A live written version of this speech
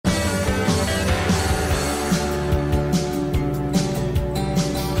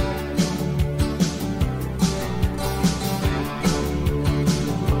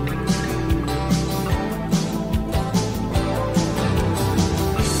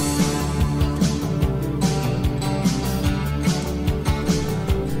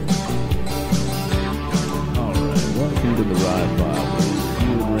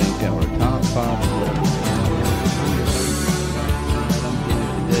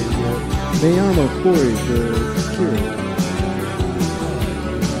Mayamo Corey for Kira.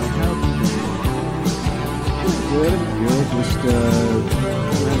 Good. Just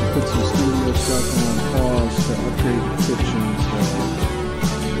had to put some studio stuff on pause to upgrade the kitchen.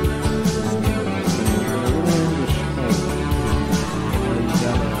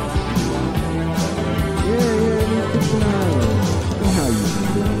 Yeah, new kitchen island. How you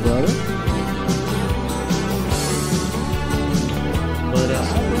doing, brother? But I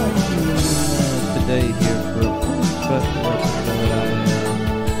brought you today here for a pretty special episode.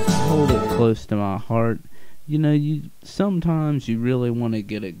 I hold it close to my heart. You know, sometimes you really want to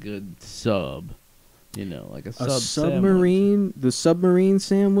get a good sub. You know, like a submarine, sandwich. The submarine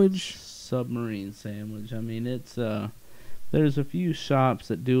sandwich. Submarine sandwich. I mean, it's there's a few shops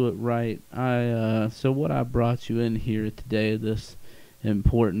that do it right. So what I brought you in here today, this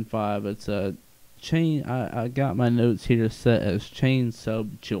important 5, it's a chain. I got my notes here set as chain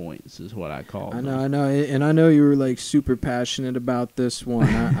sub joints is what I call them. I know, and I know you were like super passionate about this one.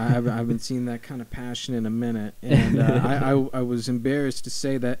 I haven't seen that kind of passion in a minute, and I was embarrassed to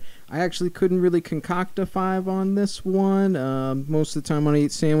say that I actually couldn't really concoct a 5 on this one. Most of the time when I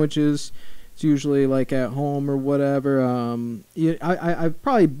eat sandwiches, it's usually like at home or whatever. I've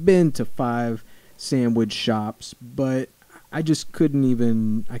probably been to 5 sandwich shops, but I just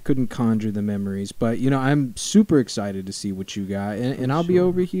couldn't conjure the memories. But, you know, I'm super excited to see what you got. And I'll be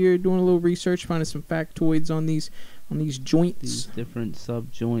over here doing a little research, finding some factoids on these joints. These different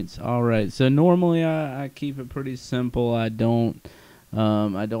sub joints. All right. So normally I keep it pretty simple. I don't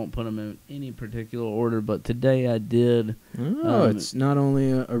put them in any particular order, but today I did. Oh, it's not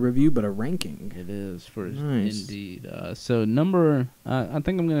only a review, but a ranking. It is, nice. Indeed. So I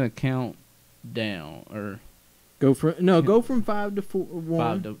think I'm going to count down, or... Go from 5 to 4,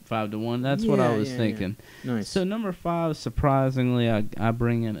 1. 5 to 1. That's what I was thinking. Yeah. Nice. So number 5, surprisingly, I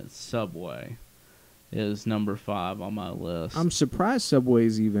bring in at Subway. Is number 5 on my list. I'm surprised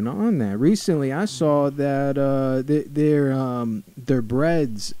Subway's even on that. Recently, I saw that their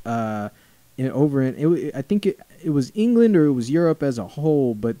breads over in I think it was England or it was Europe as a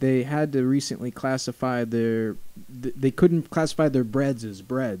whole, but they had to recently classify they couldn't classify their breads as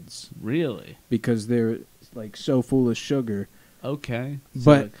breads. Really? Because they're like so full of sugar. Okay.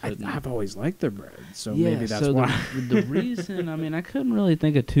 But I've always liked their bread, so maybe that's why. The reason, I mean, I couldn't really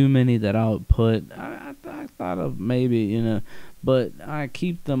think of too many that I would put. I thought of maybe, you know, but I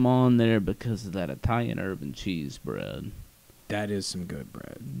keep them on there because of that Italian urban cheese bread. That is some good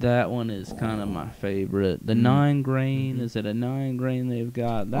bread. That one is kind of my favorite. The 9 grain, is it a 9 grain they've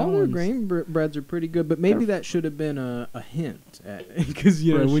got? All their grain breads are pretty good, but maybe that should have been a hint. Because,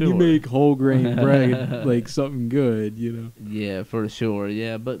 you know, when you make whole grain bread, like something good, you know. Yeah, for sure.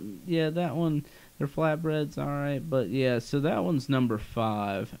 Yeah, but, yeah, that one, their flatbread's all right. But, yeah, so that one's number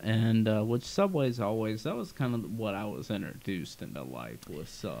 5. And which Subway's always, that was kind of what I was introduced into life with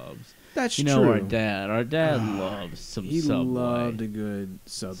subs. That's true. You know, our dad loves some he Subway. He loved a good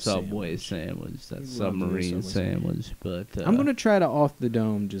Subway sandwich. That submarine sandwich. But I'm gonna try to off the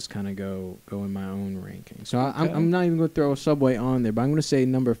dome, just kind of go in my own ranking. So I'm not even gonna throw a Subway on there, but I'm gonna say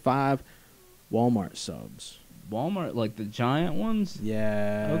number 5, Walmart subs. Walmart, like the giant ones?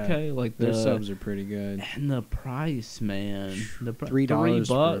 Yeah. Okay, like their subs are pretty good. And the price, man. $3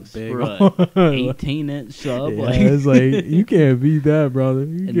 for a 18-inch sub. Yeah, it's like, you can't beat that, brother.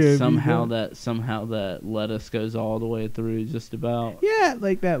 Somehow that lettuce goes all the way through just about. Yeah,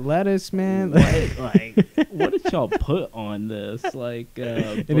 like that lettuce, man. What did y'all put on this? Like,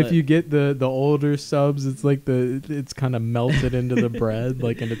 and if you get the older subs, it's like it's kind of melted into the bread,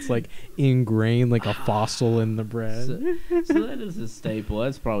 like, and it's like ingrained like a fossil in the bread. So that is a staple.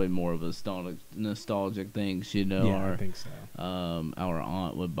 That's probably more of a nostalgic things, you know. Yeah, I think so. Our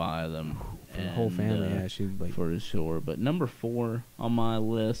aunt would buy them. For the whole family, yeah, she'd like for sure. But number 4 on my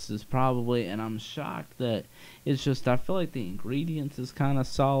list is probably, and I'm shocked that it's just, I feel like the ingredients is kind of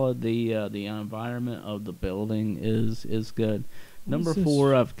solid. The environment of the building is good. Number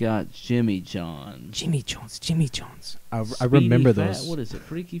 4, I've got Jimmy John's. Jimmy John's. I remember those. What is it?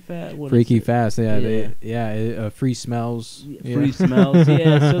 Freaky Fat? Freaky Fast. Yeah. Free smells. Free smells.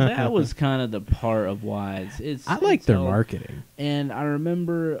 Yeah. So that was kind of the part of why I like their marketing. And I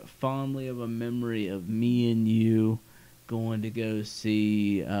remember fondly of a memory of me and you going to go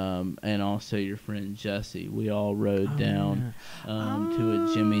see, and also your friend Jesse. We all rode down to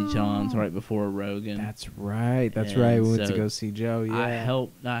a Jimmy John's right before Rogan. That's right. We went to go see Joe. Yeah,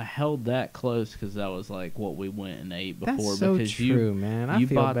 I held that close because that was like what we went and ate before. That's so because true, man. You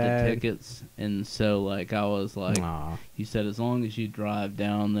feel bought bad. the tickets, and so like I was like, you said as long as you drive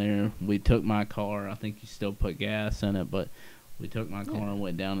down there. We took my car. I think you still put gas in it, but we took my car and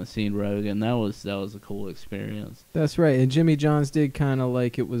went down and seen Rogan. That was a cool experience. That's right. And Jimmy John's did kind of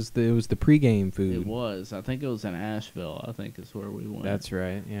like it was the pregame food. It was. I think it was in Asheville. I think is where we went. That's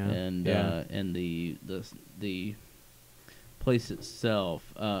right. Yeah. And and the place itself,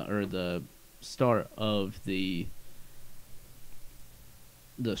 or the start of the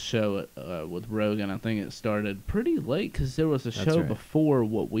show with Rogan, I think it started pretty late because there was a show before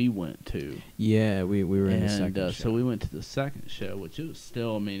what we went to. Yeah, we were in the second show. So we went to the second show, which it was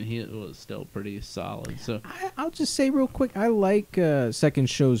still, it was still pretty solid. So I'll just say real quick, I like second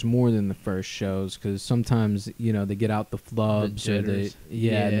shows more than the first shows because sometimes they get out the flubs or they're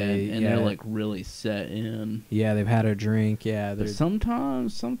like really set in. Yeah, they've had a drink. Yeah, but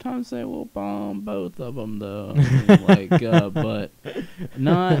sometimes they will bomb both of them though. But.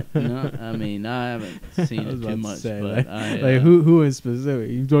 Not. I mean, I haven't seen it too much, but who in specific?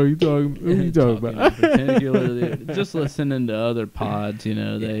 Who you talking about? Particularly, just listening to other pods,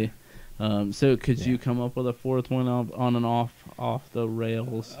 they. So could you come up with a fourth one on and off the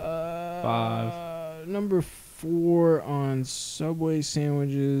rails? 5. Number 4 on Subway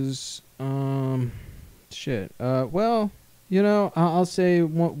sandwiches. Shit. Well, I'll say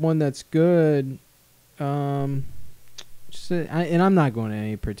one that's good. And I'm not going in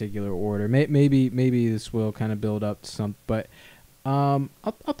any particular order. Maybe this will kind of build up to some, but I'll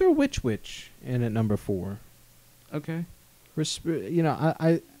throw Witch in at number 4. Okay.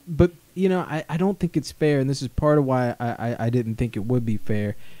 I don't think it's fair, and this is part of why I didn't think it would be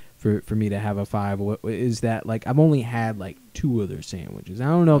fair for me to have a 5. Is that like I've only had like 2 other sandwiches. I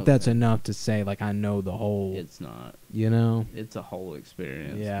don't know if that's enough to say like I know the whole. It's not. It's a whole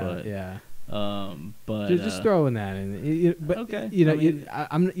experience. Yeah. But, yeah. But just throwing that in. But okay.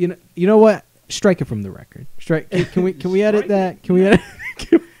 I'm. You know what? Strike it from the record. Strike. Can we edit that? Can we edit?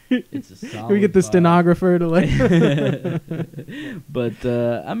 It's a solid. Can we get the stenographer to like? But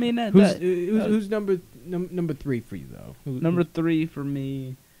who's number 3 for you though? Number 3 for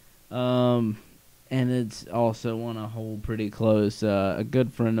me, and it's also one I hold pretty close. A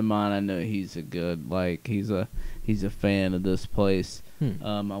good friend of mine, I know he's he's a fan of this place.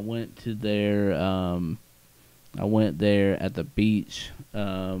 I went there at the beach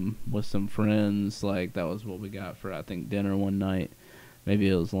with some friends. Like that was what we got for I think dinner one night. Maybe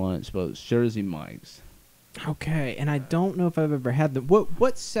it was lunch, but it's Jersey Mike's. Okay, and I don't know if I've ever had them.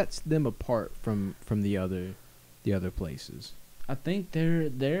 What sets them apart from the other places? I think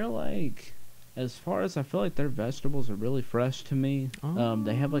they're like, as far as I feel like their vegetables are really fresh to me.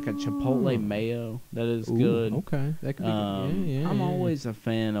 They have like a chipotle mayo that is good. Okay, that could be. I'm always a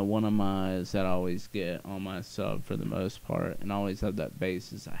fan of one of mine that I always get on my sub for the most part, and I always have that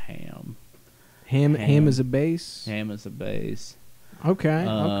base as a ham. Ham as a base. Ham as a base. Okay.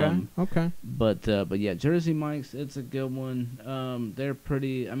 But yeah, Jersey Mike's, it's a good one. They're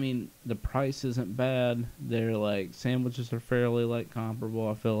pretty. I mean, the price isn't bad. They're like sandwiches are fairly like comparable.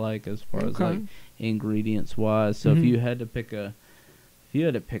 I feel like as far as like ingredients wise. So if you had to pick a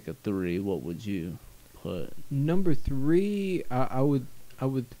 3, what would you put? Number 3, I would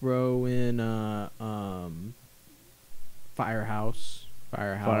throw in Firehouse.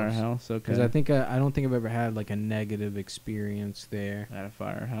 Firehouse, okay. Because I don't think I've ever had like a negative experience there at a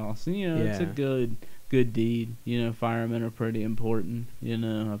firehouse. And, it's a good deed. Firemen are pretty important.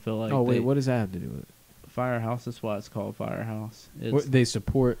 I feel like. Oh wait, what does that have to do with it? Firehouse. That's why it's called Firehouse. They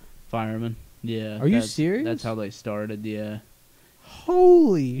support firemen. Yeah. Are you serious? That's how they started. Yeah.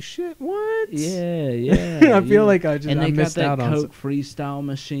 Holy shit! What? Yeah. I feel like I got missed that out on Coke freestyle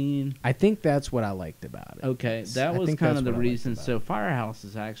machine. I think that's what I liked about it. Okay, that was kind of the reason. So Firehouse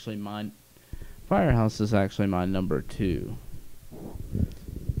is actually my number 2.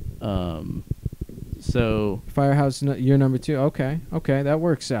 So Firehouse, you're number 2. Okay, that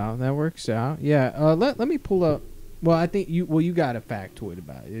works out. Yeah. Let me pull up. Well, I think you got a factoid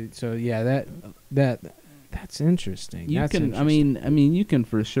about it. So yeah, that's interesting. Interesting. I mean, you can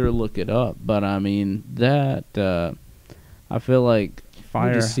for sure look it up, but I mean that I feel like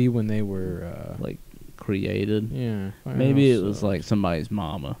to see when they were like created. Yeah, maybe it was like somebody's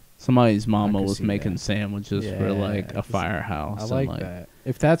mama. Somebody's mama was making sandwiches for like a firehouse. I like that.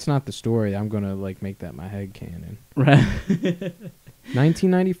 If that's not the story, I'm gonna like make that my headcanon. Right.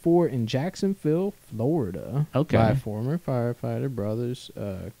 1994 in Jacksonville, Florida. Okay. By former firefighter brothers.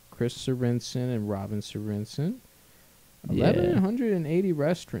 Chris Sorensen and Robin Sorensen. 1,180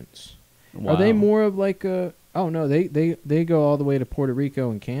 restaurants. Wow. Are they more of like a? Oh no, they go all the way to Puerto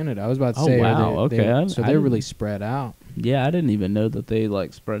Rico and Canada. I was about to say. Oh wow. Okay. So they're really spread out. Yeah, I didn't even know that they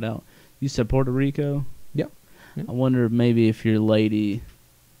like spread out. You said Puerto Rico? Yep. I wonder maybe if your lady's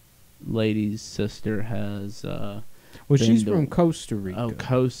sister has. Well, she's from Costa Rica. Oh,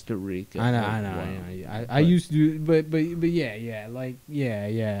 Costa Rica. I know. Wow. I used to, but yeah, like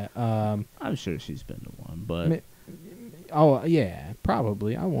yeah. I'm sure she's been to one, but oh yeah,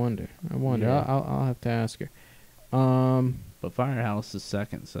 probably. I wonder. Yeah. I'll have to ask her. But Firehouse is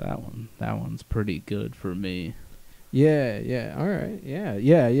second, so that one's pretty good for me. Yeah. All right.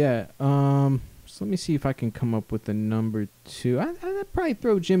 Yeah. So let me see if I can come up with a number 2. I'd probably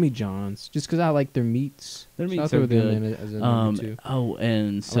throw Jimmy John's just because I like their meats. Their So meats I'll throw are them good. in as a number 2. Oh,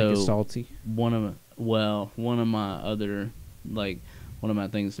 and I so like it salty. one of my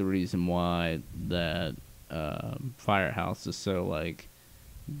things, the reason why that Firehouse is so like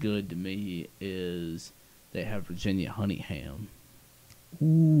good to me is they have Virginia honey ham.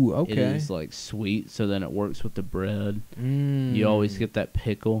 Ooh, okay. It is like sweet, so then it works with the bread. Mm. You always get that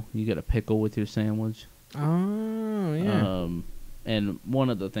pickle. You get a pickle with your sandwich. Oh, yeah. And one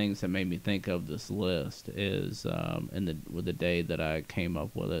of the things that made me think of this list is with the day that I came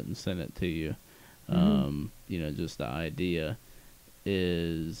up with it and sent it to you. Just the idea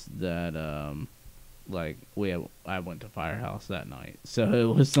is that I went to Firehouse that night, so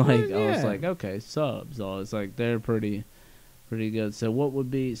it was like I was like, okay, subs. I was like, they're pretty good. So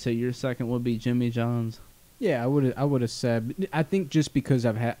your second would be Jimmy John's? Yeah, I would have said. I think just because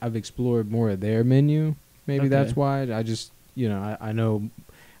I've explored more of their menu, maybe that's why. I just I know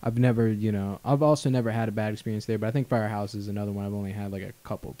I've also never had a bad experience there, but I think Firehouse is another one I've only had like a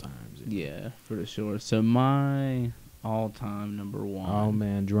couple times. Yeah, for sure. So my all-time number 1. Oh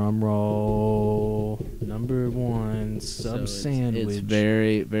man, drum roll. Number 1, sandwich. It's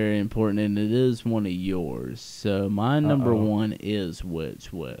very, very important, and it is one of yours. So my number 1 is which?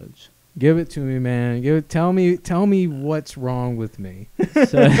 Give it to me, man. Tell me what's wrong with me.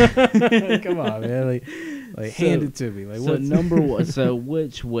 So, come on, man. Hand it to me. Number 1. So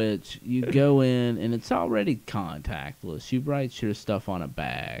which you go in and it's already contactless. You write your stuff on a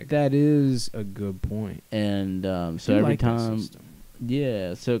bag. That is a good point. And so every time,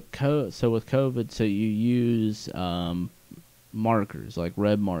 yeah. So with COVID, so you use markers, like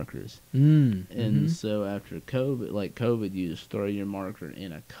red markers. And so after COVID, you just throw your marker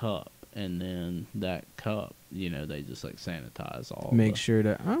in a cup, and then that cup, they just like sanitize all. Make sure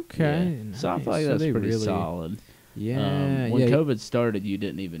to Yeah. Nice. So I feel like that's pretty solid. Yeah. When COVID started, you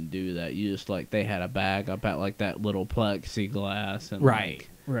didn't even do that. You just they had a bag up at like that little plexiglass, and right.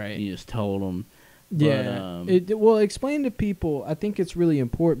 You just told them. Yeah. Well, explain to people. I think it's really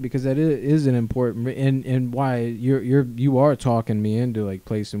important because that is an important and why you are talking me into like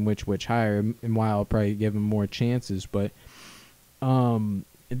placing which higher, and why I'll probably give them more chances. But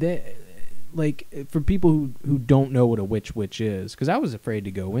for people who don't know what a which is, because I was afraid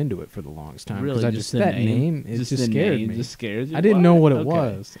to go into it for the longest time because I just that name it just scared me. Just scared you? I didn't know what it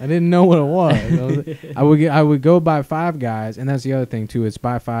was. I didn't know what it was. I would go by Five Guys, and that's the other thing too. It's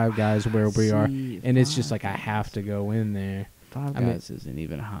by Five Guys where we are, and it's just like I have to go in there. Five Guys isn't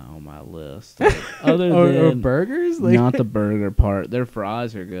even high on my list. Other than or burgers, not the burger part. Their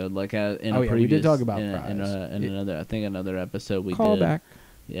fries are good. Like in a previous, we did talk about fries. In another episode we Call did. back.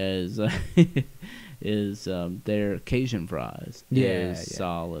 Yeah, is their Cajun fries.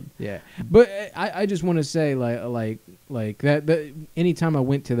 Solid. Yeah, but I just want to say like that anytime I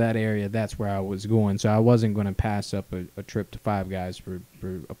went to that area, that's where I was going. So I wasn't going to pass up a trip to Five Guys for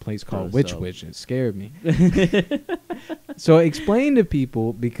a place called Which. It scared me. So explain to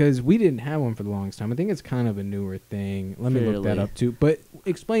people, because we didn't have one for the longest time. I think it's kind of a newer thing. Let me look that up too. But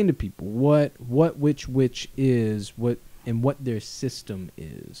explain to people what which is, and what their system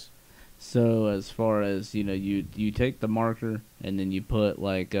is. So as far as you take the marker and then you put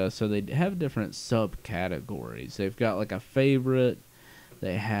so they have different subcategories. They've got like a favorite,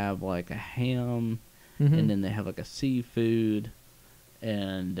 they have like a ham, and then they have like a seafood,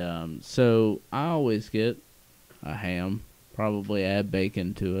 and so I always get a ham, probably add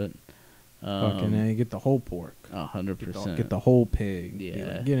bacon to it. Fucking you get the whole pork. 100%. Get the whole pig.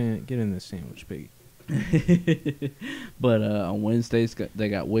 Yeah. Get in the sandwich, pig. But on Wednesdays they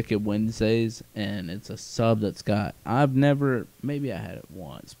got Wicked Wednesdays, and it's a sub that's got maybe I had it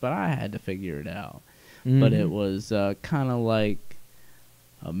once, but I had to figure it out. But it was kind of like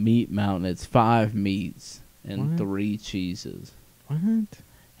a meat mountain. It's 5 meats and 3 cheeses. What?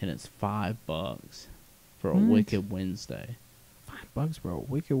 And it's $5 for a Wicked Wednesday. $5 for a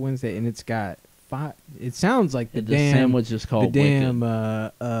Wicked Wednesday, and it's got 5. It sounds like the sandwich is called the damn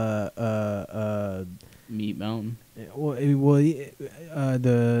Meat Mountain.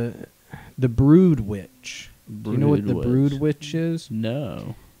 The Brood Witch. Do you know what the Brood Witch is?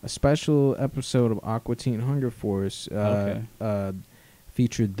 No. A special episode of Aqua Teen Hunger Force.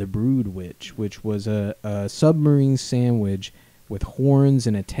 featured the Brood Witch, which was a submarine sandwich with horns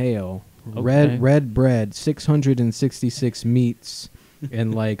and a tail, Okay. red bread, 666 meats,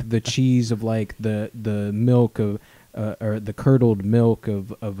 and like the cheese of like the milk of or the curdled milk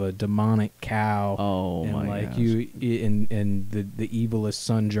of a demonic cow. Oh and my like gosh. and the evilest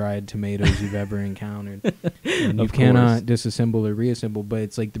sun-dried tomatoes you've ever encountered. And you Of cannot course. disassemble or reassemble, but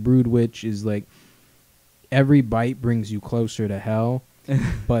it's like the Brood Witch is like every bite brings you closer to hell,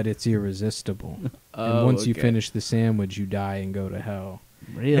 but it's irresistible. And once you okay. finish the sandwich, you die and go to hell.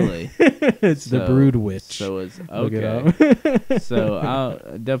 Really? It's the Brood Witch. So it's Look it okay. up. So I'll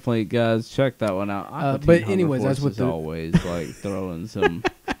definitely, guys, check that one out. But anyways, that's what is the- always like throwing some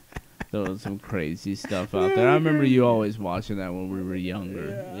crazy stuff out there. I remember you always watching that when we were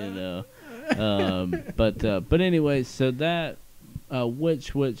younger, you know. But anyways, so that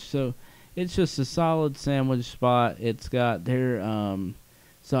which so it's just a solid sandwich spot. It's got their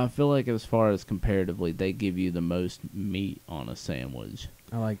so I feel like as far as comparatively, they give you the most meat on a sandwich.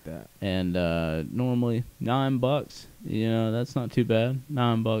 I like that. And normally $9, you know, that's not too bad.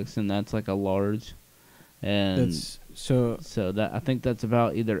 $9, and that's like a large. And That's so. so that I think that's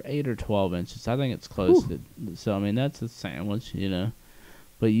about either 8 or 12 inches. I think it's close to. So I mean, that's a sandwich, you know.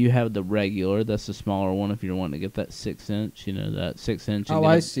 But you have the regular. That's the smaller one if you're wanting to get that 6-inch. You know, that 6-inch. Oh,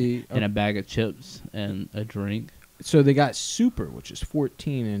 I see. And a bag of chips and a drink. So they got Super, which is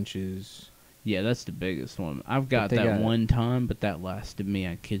 14 inches. Yeah, that's the biggest one. I've got they that got- one time, but that lasted me,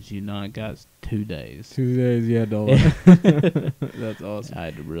 I kid you not, guys, 2 days. 2 days, yeah, dollar. That's awesome. I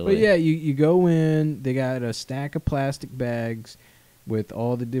had to really. But yeah, you go in. They got a stack of plastic bags with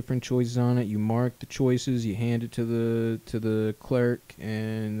all the different choices on it. You mark the choices. You hand it to the clerk,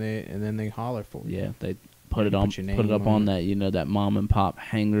 and then they holler for you. Yeah, they put it You on, put your put it name up on on it. that, you know, that mom and pop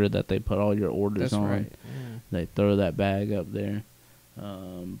hanger that they put all your orders That's on. right. Yeah. They throw that bag up there.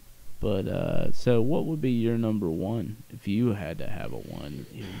 So what would be your number one if you had to have a one?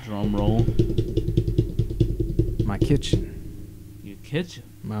 Your drum roll. My kitchen, Your kitchen.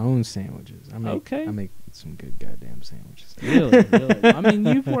 my own sandwiches. I Okay. make some good goddamn sandwiches. Really? I mean,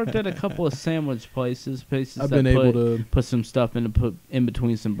 you've worked at a couple of sandwich places I've that been able to. put some stuff in to put in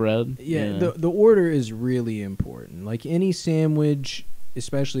between some bread. Yeah, the order is really important. Like any sandwich,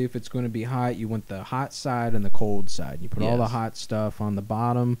 especially if it's going to be hot, you want the hot side and the cold side. You put all the Yes. hot stuff on the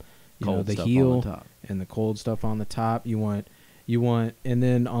bottom, cold the stuff heel, on the top. and the cold stuff on the top. You want, and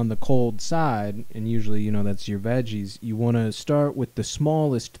then on the cold side, and usually, that's your veggies, you want to start with the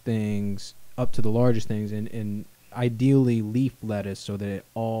smallest things up to the largest things, and ideally leaf lettuce so that it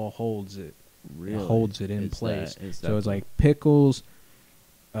all holds it. Really? Holds it in Is place. that- is So that it's like pickles,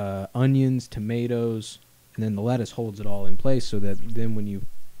 onions, tomatoes, and then the lettuce holds it all in place. So that then when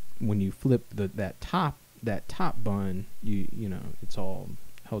you flip that top bun, it's all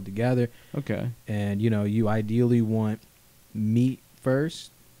held together. Okay. And you ideally want meat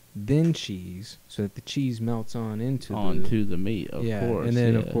first, then cheese, so that the cheese melts onto the meat, of course. and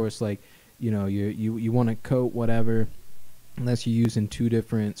then yeah. of course, like you want to coat whatever. Unless you're using two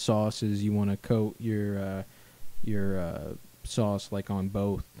different sauces, you want to coat your sauce like on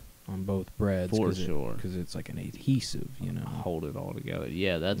both breads. For sure. Because it's like an adhesive, Hold it all together.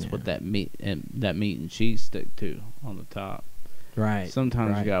 Yeah, that's Yeah. what that meat and cheese stick to on the top. Right.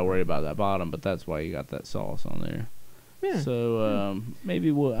 Sometimes right. you gotta worry about that bottom, but that's why you got that sauce on there. Yeah. So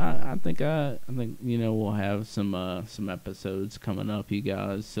maybe I think we'll have some episodes coming up, you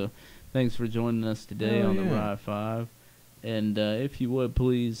guys. So thanks for joining us today on the Rye 5. And if you would,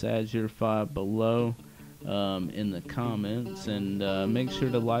 please add your 5 below in the comments, and make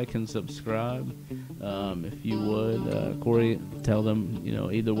sure to like and subscribe. If you would, Corey, tell them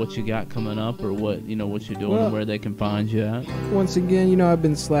either what you got coming up or what you're doing and where they can find you at. Once again, I've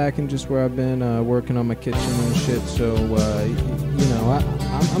been slacking just where I've been working on my kitchen and shit. So I'm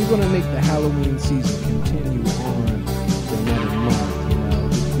gonna make the Halloween season continue on for another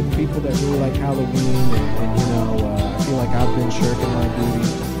month. The people that really like Halloween, and I feel like I've been shirking my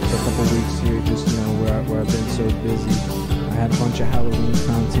duties for a couple weeks here, just where I've been so busy. I had a bunch of Halloween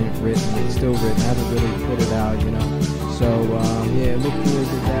content written, it's still written. I haven't really put it out, So look forward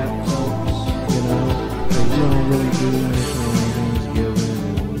to that, folks. 'Cause we don't really do anything on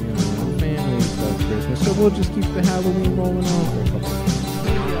Thanksgiving and family and stuff, Christmas. So we'll just keep the Halloween rolling on for a couple